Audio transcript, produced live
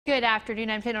Good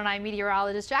afternoon. I'm 1009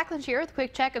 meteorologist Jaclyn Shearer with a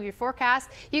quick check of your forecast.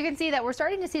 You can see that we're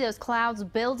starting to see those clouds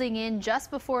building in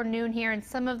just before noon here, and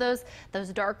some of those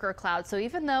darker clouds. So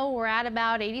even though we're at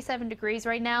about 87 degrees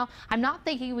right now, I'm not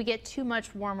thinking we get too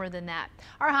much warmer than that.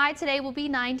 Our high today will be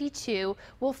 92.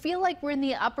 We'll feel like we're in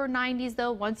the upper 90s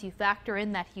though once you factor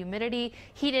in that humidity.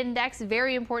 Heat index,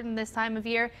 very important this time of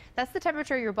year. That's the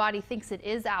temperature your body thinks it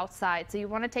is outside. So you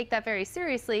want to take that very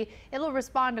seriously. It'll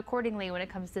respond accordingly when it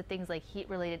comes to things like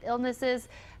heat-related illnesses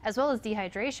as well as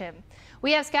dehydration.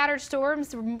 We have scattered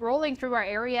storms rolling through our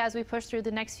area as we push through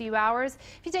the next few hours.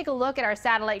 If you take a look at our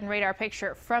satellite and radar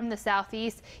picture from the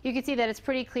southeast, you can see that it's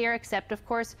pretty clear, except of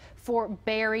course for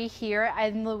Barry here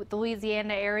in the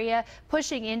Louisiana area,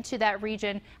 pushing into that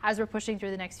region as we're pushing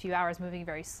through the next few hours, moving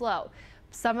very slow.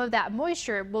 Some of that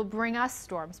moisture will bring us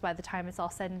storms by the time it's all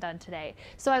said and done today.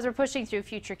 So as we're pushing through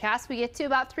Futurecast, we get to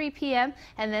about 3 p.m.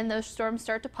 and then those storms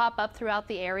start to pop up throughout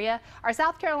the area. Our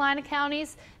South Carolina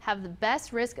counties have the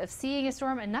best risk of seeing a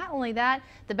storm, and not only that,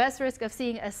 the best risk of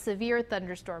seeing a severe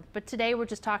thunderstorm. But today we're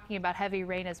just talking about heavy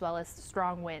rain as well as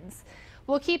strong winds.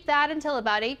 We'll keep that until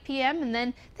about 8 p.m. and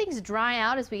then things dry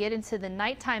out as we get into the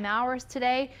nighttime hours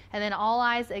today, and then all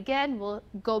eyes again will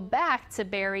go back to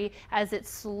Barry as it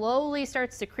slowly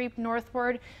starts to creep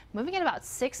northward, moving at about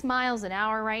 6 miles an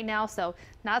hour right now, so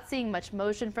not seeing much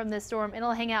motion from this storm.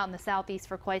 It'll hang out in the southeast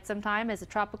for quite some time as a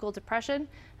tropical depression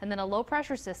and then a low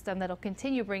pressure system that'll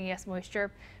continue bringing us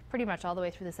moisture pretty much all the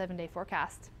way through the 7-day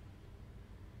forecast.